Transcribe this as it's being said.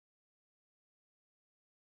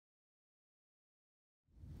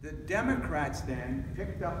The Democrats then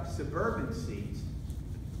picked up suburban seats.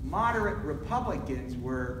 Moderate Republicans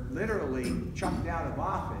were literally chucked out of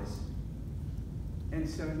office. And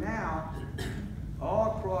so now,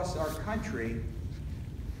 all across our country,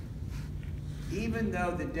 even though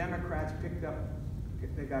the Democrats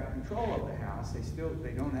they got control of the House,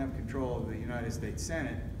 they don't have control of the United States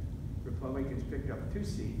Senate. Republicans picked up 2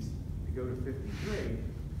 seats to go to 53.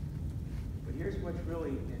 But here's what's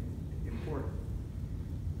really important.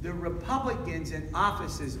 The Republicans in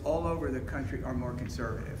offices all over the country are more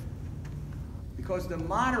conservative, because the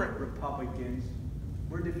moderate Republicans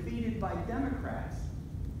were defeated by Democrats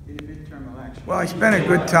in the midterm election. Well, I spent a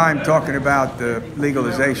good time talking about the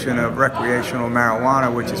legalization of recreational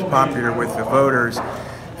marijuana, which is popular with the voters.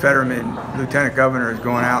 Fetterman, Lieutenant Governor, is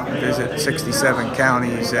going out and visit 67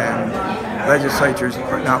 counties, and legislatures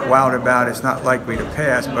are not wild about it. It's not likely to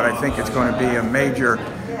pass, but I think it's going to be a major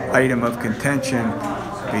item of contention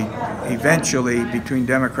eventually between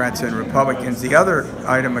Democrats and Republicans. The other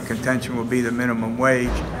item of contention will be the minimum wage,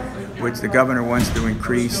 which the governor wants to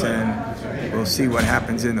increase, and we'll see what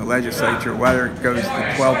happens in the legislature. Whether it goes to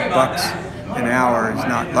 $12 an hour is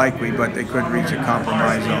not likely, but they could reach a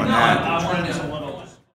compromise on that.